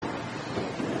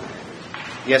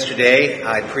Yesterday,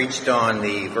 I preached on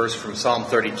the verse from Psalm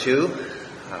 32.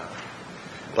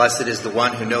 Blessed is the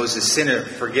one who knows his sin are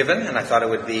forgiven, and I thought it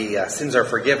would be, sins are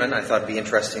forgiven. I thought it'd be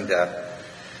interesting to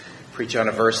preach on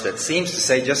a verse that seems to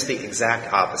say just the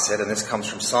exact opposite, and this comes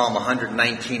from Psalm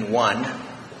 119:1.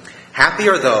 Happy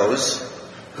are those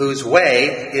whose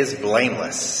way is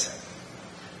blameless.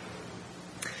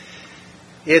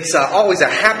 It's always a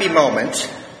happy moment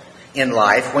in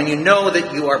life when you know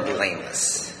that you are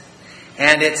blameless.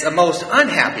 And it's a most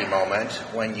unhappy moment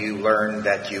when you learn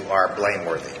that you are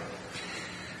blameworthy.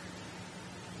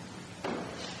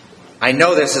 I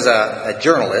know this as a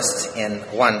journalist in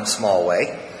one small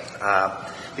way,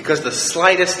 because the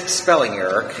slightest spelling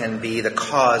error can be the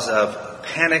cause of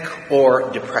panic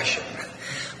or depression.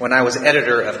 When I was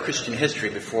editor of Christian History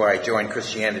before I joined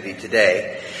Christianity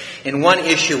Today, in one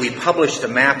issue we published a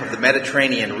map of the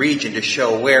Mediterranean region to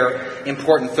show where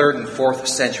important 3rd and 4th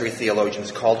century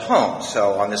theologians called home.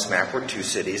 So on this map were two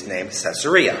cities named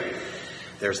Caesarea.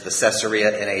 There's the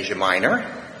Caesarea in Asia Minor,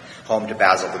 home to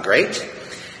Basil the Great,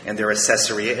 and there is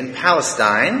Caesarea in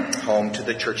Palestine, home to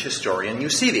the church historian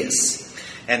Eusebius.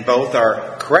 And both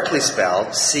are correctly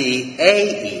spelled C-A-E-S-A-R-E-A.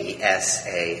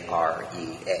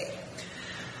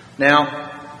 Now,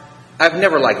 I've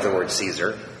never liked the word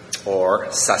Caesar or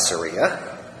Caesarea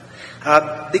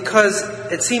because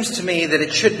it seems to me that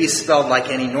it should be spelled like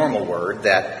any normal word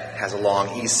that has a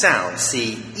long E sound,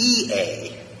 C-E-A-S-A-R.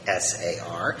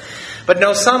 But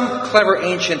no, some clever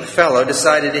ancient fellow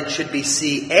decided it should be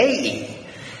C-A-E-S-A-R.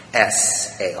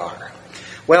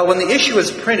 Well, when the issue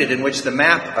was printed in which the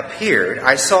map appeared,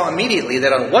 I saw immediately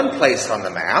that on one place on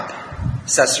the map,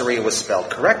 Caesarea was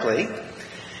spelled correctly,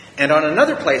 and on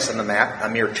another place on the map, a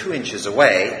mere 2 inches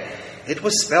away, it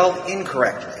was spelled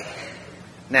incorrectly.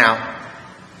 Now,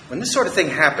 when this sort of thing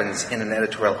happens in an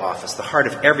editorial office, the heart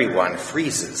of everyone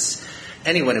freezes,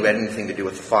 anyone who had anything to do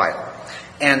with the file.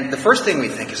 And the first thing we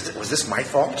think is, was this my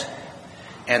fault?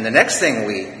 And the next thing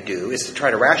we do is to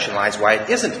try to rationalize why it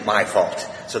isn't my fault.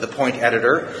 So the point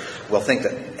editor will think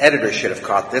the editor should have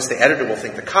caught this, the editor will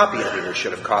think the copy editor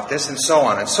should have caught this, and so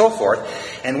on and so forth.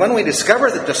 And when we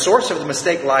discover that the source of the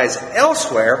mistake lies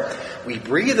elsewhere, we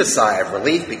breathe a sigh of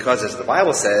relief because, as the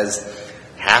Bible says,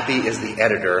 happy is the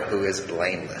editor who is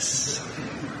blameless.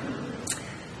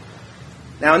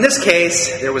 Now, in this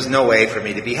case, there was no way for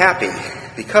me to be happy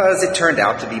because it turned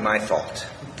out to be my fault.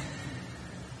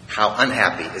 How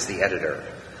unhappy is the editor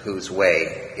whose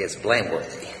way is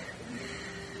blameworthy.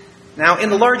 Now, in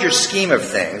the larger scheme of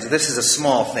things, this is a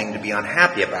small thing to be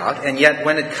unhappy about, and yet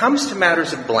when it comes to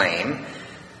matters of blame,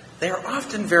 they are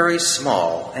often very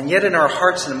small, and yet in our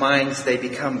hearts and minds they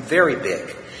become very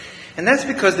big. And that's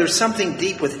because there's something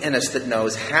deep within us that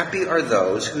knows happy are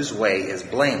those whose way is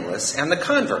blameless, and the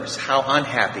converse, how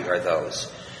unhappy are those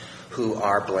who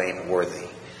are blameworthy.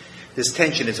 This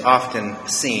tension is often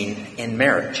seen in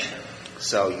marriage.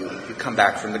 So you come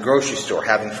back from the grocery store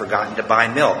having forgotten to buy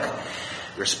milk.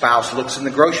 Your spouse looks in the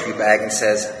grocery bag and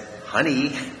says,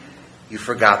 "Honey, you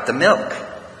forgot the milk."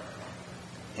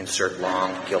 Insert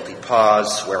long, guilty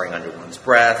pause, swearing under one's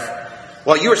breath.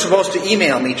 "Well, you were supposed to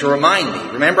email me to remind me.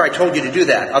 Remember, I told you to do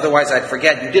that. Otherwise, I'd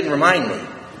forget. You didn't remind me."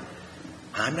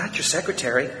 "I'm not your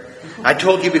secretary. I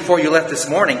told you before you left this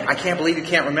morning. I can't believe you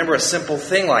can't remember a simple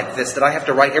thing like this, that I have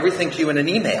to write everything to you in an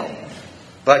email.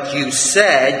 But you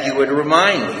said you would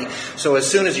remind me. So as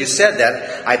soon as you said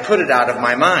that, I put it out of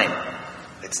my mind.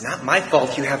 It's not my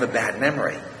fault you have a bad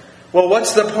memory." "Well,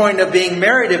 what's the point of being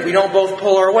married if we don't both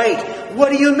pull our weight?" "What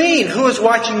do you mean? Who is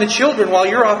watching the children while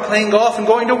you're off playing golf and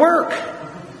going to work?"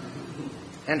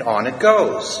 And on it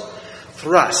goes.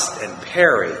 Thrust and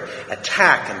parry,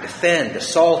 attack and defend,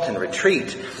 assault and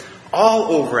retreat,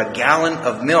 all over a gallon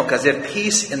of milk, as if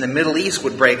peace in the Middle East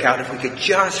would break out if we could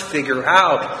just figure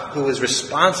out who was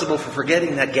responsible for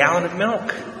forgetting that gallon of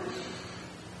milk.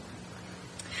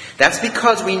 That's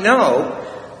because we know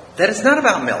that it's not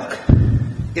about milk.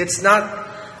 It's not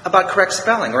about correct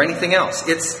spelling or anything else.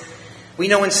 We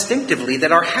know instinctively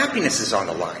that our happiness is on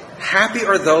the line. Happy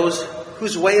are those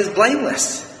whose way is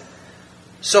blameless.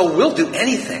 So we'll do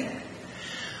anything.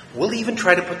 We'll even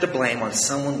try to put the blame on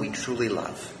someone we truly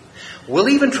love. We'll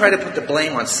even try to put the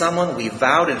blame on someone we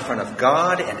vowed in front of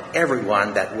God and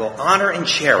everyone that we'll honor and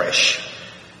cherish,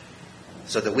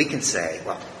 so that we can say,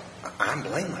 "Well, I'm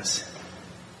blameless."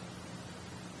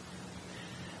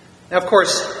 Now, of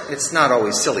course, it's not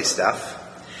always silly stuff.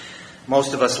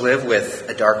 Most of us live with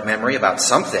a dark memory about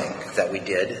something that we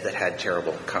did that had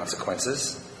terrible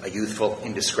consequences. A youthful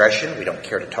indiscretion we don't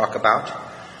care to talk about.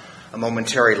 A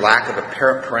momentary lack of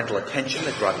apparent parental attention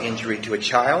that brought injury to a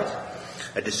child.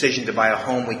 A decision to buy a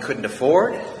home we couldn't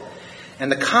afford.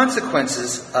 And the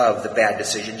consequences of the bad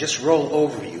decision just roll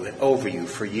over you and over you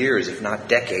for years, if not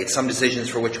decades. Some decisions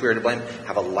for which we are to blame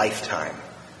have a lifetime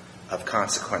of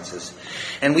consequences.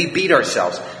 And we beat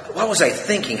ourselves. What was I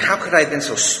thinking? How could I have been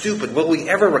so stupid? Will we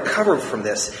ever recover from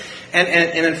this? And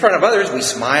in front of others, we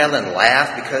smile and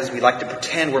laugh because we like to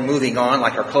pretend we're moving on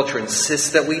like our culture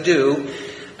insists that we do.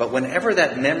 But whenever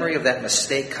that memory of that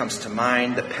mistake comes to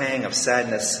mind, the pang of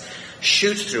sadness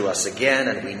shoots through us again,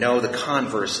 and we know the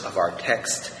converse of our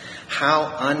text.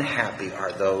 How unhappy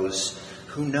are those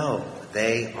who know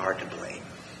they are to blame.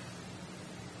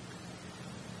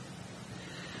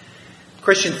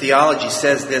 Christian theology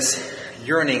says this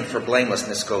yearning for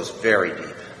blamelessness goes very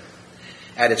deep.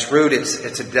 At its root,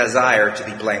 it's a desire to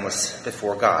be blameless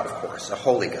before God, of course, a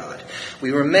holy God.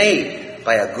 We were made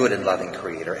by a good and loving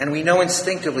Creator, and we know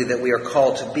instinctively that we are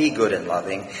called to be good and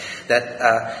loving,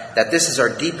 that this is our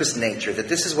deepest nature, that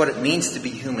this is what it means to be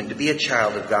human, to be a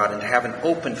child of God, and to have an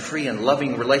open, free, and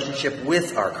loving relationship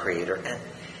with our Creator.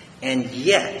 And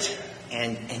yet,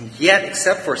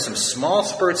 except for some small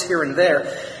spurts here and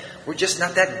there, we're just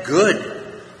not that good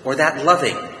or that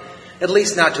loving. At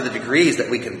least not to the degrees that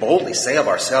we can boldly say of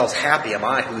ourselves, "Happy am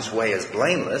I whose way is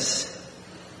blameless."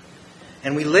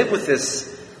 And we live with this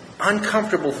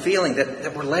uncomfortable feeling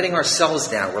that we're letting ourselves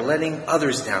down, we're letting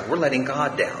others down, we're letting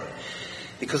God down.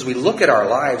 Because we look at our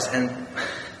lives and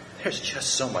there's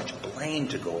just so much blame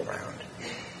to go around.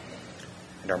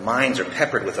 And our minds are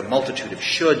peppered with a multitude of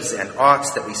shoulds and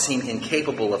oughts that we seem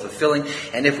incapable of fulfilling.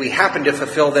 And if we happen to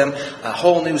fulfill them, a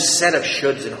whole new set of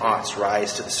shoulds and oughts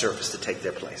rise to the surface to take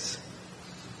their place.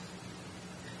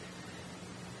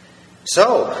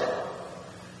 So,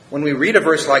 when we read a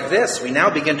verse like this, we now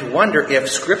begin to wonder if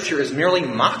Scripture is merely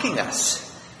mocking us.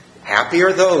 Happy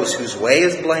are those whose way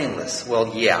is blameless.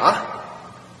 Well, yeah,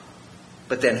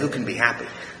 but then who can be happy?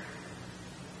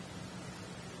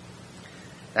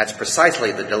 That's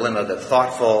precisely the dilemma that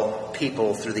thoughtful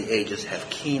people through the ages have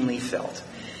keenly felt.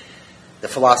 The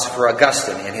philosopher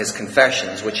Augustine, in his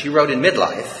Confessions, which he wrote in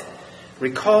midlife,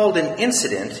 recalled an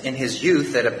incident in his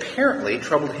youth that apparently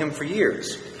troubled him for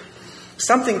years.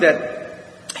 Something that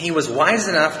he was wise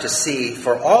enough to see,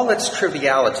 for all its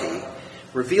triviality,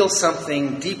 reveals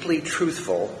something deeply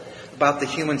truthful about the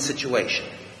human situation.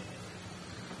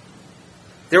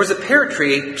 There was a pear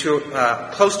tree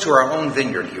close to our own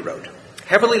vineyard, he wrote,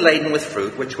 heavily laden with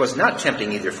fruit, which was not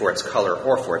tempting either for its color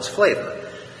or for its flavor.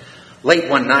 Late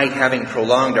one night, having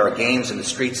prolonged our games in the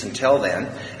streets until then,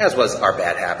 as was our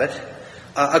bad habit,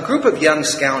 a group of young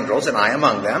scoundrels, and I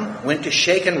among them, went to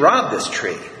shake and rob this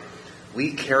tree.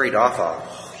 We carried off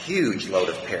a huge load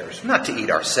of pears, not to eat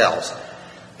ourselves,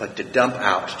 but to dump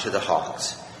out to the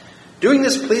hogs. Doing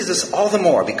this pleased us all the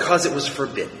more because it was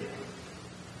forbidden.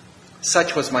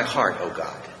 Such was my heart, O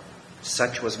God.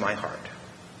 Such was my heart.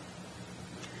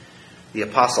 The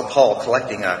Apostle Paul,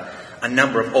 collecting a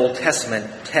number of Old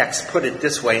Testament texts, put it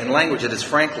this way in language that is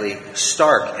frankly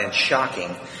stark and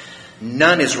shocking.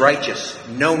 None is righteous,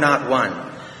 no, not one.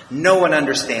 No one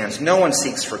understands, no one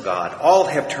seeks for God. All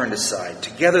have turned aside.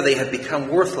 Together they have become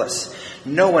worthless.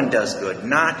 No one does good,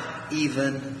 not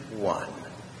even one.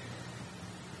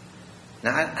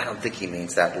 Now, I don't think he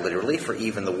means that literally, for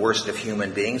even the worst of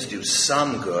human beings do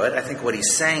some good. I think what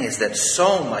he's saying is that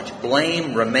so much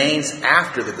blame remains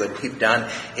after the good we've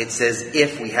done, it's as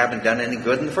if we haven't done any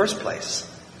good in the first place.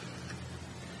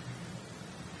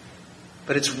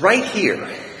 But it's right here,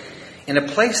 in a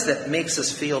place that makes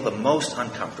us feel the most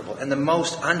uncomfortable and the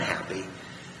most unhappy,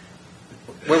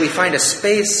 where we find a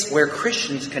space where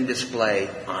Christians can display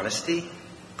honesty,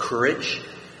 courage,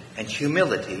 and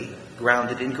humility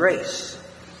grounded in grace.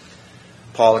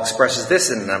 Paul expresses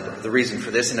the reason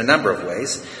for this in a number of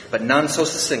ways, but none so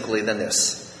succinctly than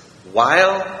this.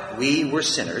 While we were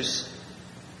sinners,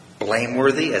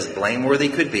 blameworthy as blameworthy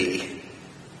could be,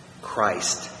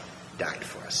 Christ died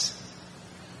for us.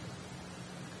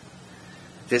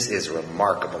 This is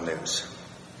remarkable news.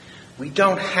 We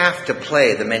don't have to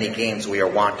play the many games we are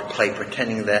wont to play,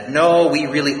 pretending that, no, we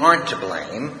really aren't to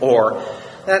blame, or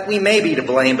that we may be to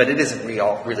blame, but it isn't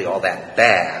really all that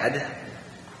bad.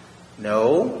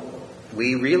 No,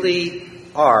 we really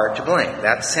are to blame.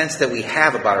 That sense that we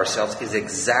have about ourselves is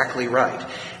exactly right.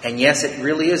 And yes, it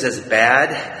really is as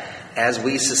bad as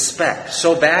we suspect.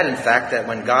 So bad, in fact, that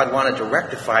when God wanted to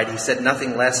rectify it, he said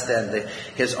nothing less than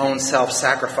his own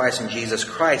self-sacrifice in Jesus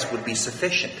Christ would be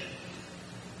sufficient.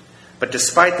 But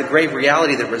despite the grave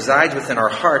reality that resides within our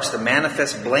hearts, the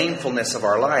manifest blamefulness of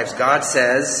our lives, God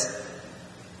says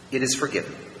it is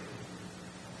forgiven.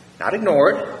 Not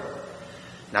ignored,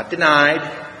 not denied,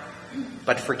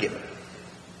 but forgiven.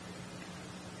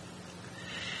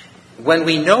 When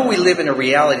we know we live in a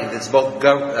reality that's both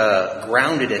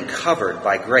grounded and covered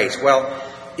by grace, well,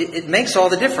 it makes all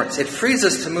the difference. It frees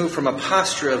us to move from a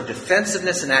posture of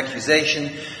defensiveness and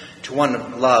accusation to one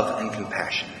of love and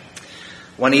compassion.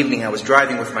 One evening I was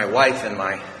driving with my wife and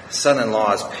my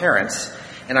son-in-law's parents,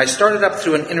 and I started up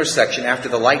through an intersection after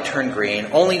the light turned green,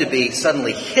 only to be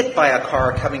suddenly hit by a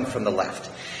car coming from the left.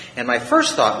 And my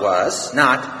first thought was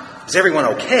not, is everyone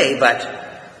okay, but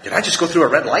did I just go through a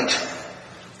red light?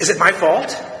 Is it my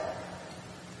fault?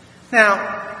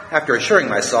 Now, after assuring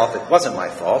myself it wasn't my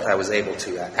fault, I was able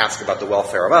to ask about the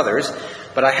welfare of others,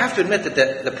 but I have to admit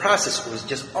that the process was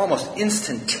just almost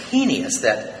instantaneous,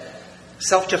 that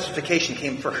self-justification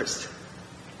came first.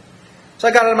 So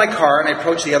I got out of my car and I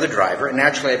approached the other driver, and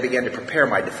naturally I began to prepare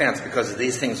my defense, because as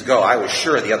these things go, I was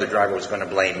sure the other driver was going to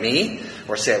blame me,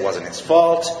 or say it wasn't his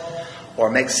fault,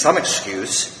 or make some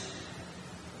excuse.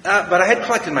 But I had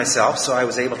collected myself, so I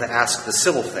was able to ask the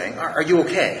civil thing, are you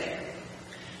okay?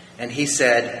 And he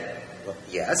said, well,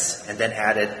 yes, and then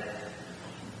added,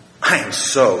 I am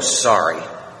so sorry.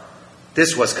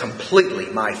 This was completely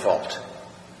my fault.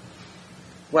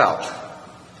 Well,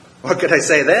 what could I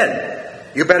say then?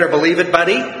 You better believe it,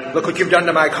 buddy. Look what you've done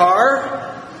to my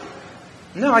car.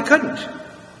 No, I couldn't.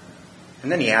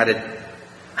 And then he added,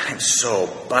 I'm so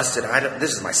busted.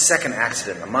 This is my second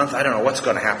accident in a month. I don't know what's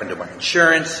going to happen to my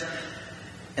insurance.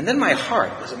 And then my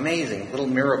heart, was amazing, little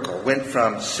miracle, went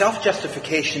from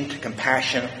self-justification to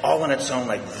compassion all on its own,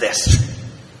 like this.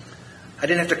 I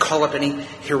didn't have to call up any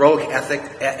heroic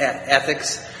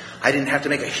ethics. I didn't have to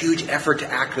make a huge effort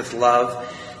to act with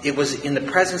love. It was in the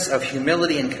presence of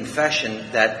humility and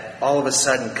confession that all of a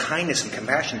sudden kindness and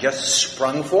compassion just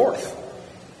sprung forth.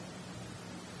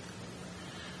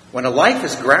 When a life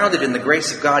is grounded in the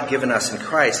grace of God given us in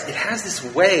Christ, it has this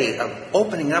way of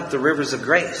opening up the rivers of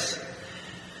grace.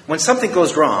 When something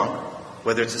goes wrong,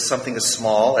 whether it's something as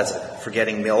small as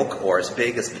forgetting milk or as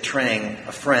big as betraying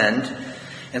a friend,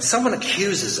 and someone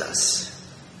accuses us,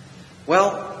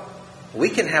 well, we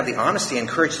can have the honesty and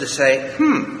courage to say,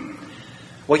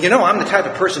 well, I'm the type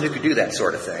of person who could do that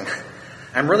sort of thing.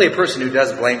 I'm really a person who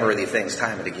does blameworthy things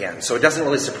time and again, so it doesn't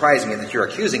really surprise me that you're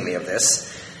accusing me of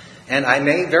this. And I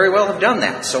may very well have done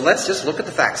that. So let's just look at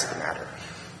the facts of the matter.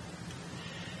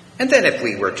 And then if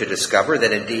we were to discover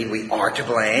that indeed we are to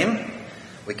blame,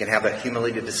 we can have the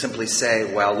humility to simply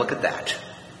say, well, look at that.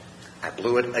 I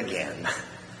blew it again.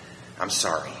 I'm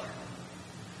sorry.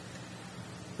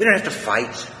 We don't have to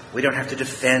fight. We don't have to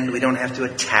defend. We don't have to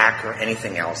attack or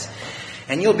anything else.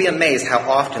 And you'll be amazed how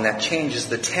often that changes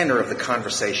the tenor of the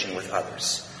conversation with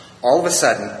others. All of a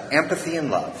sudden, empathy and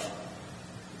love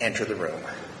enter the room.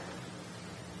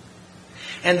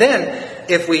 And then,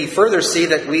 if we further see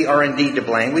that we are indeed to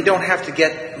blame, we don't have to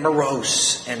get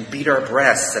morose and beat our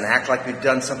breasts and act like we've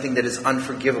done something that is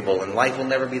unforgivable and life will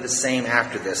never be the same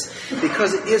after this.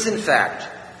 Because it is in fact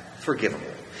forgivable.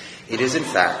 It is in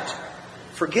fact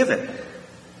forgiven.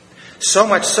 So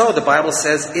much so, the Bible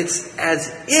says it's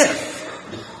as if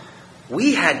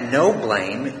we had no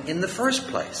blame in the first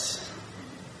place.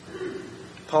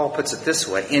 Paul puts it this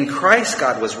way: in Christ,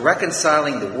 God was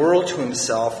reconciling the world to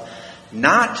himself,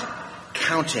 not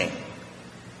counting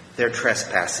their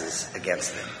trespasses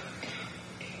against them.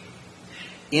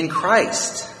 In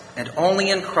Christ, and only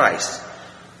in Christ,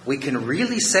 we can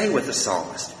really say with the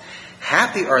psalmist,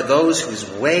 happy are those whose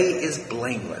way is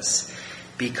blameless,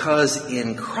 because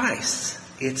in Christ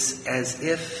it's as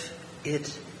if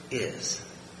it is.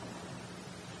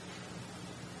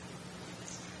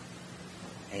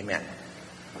 Amen.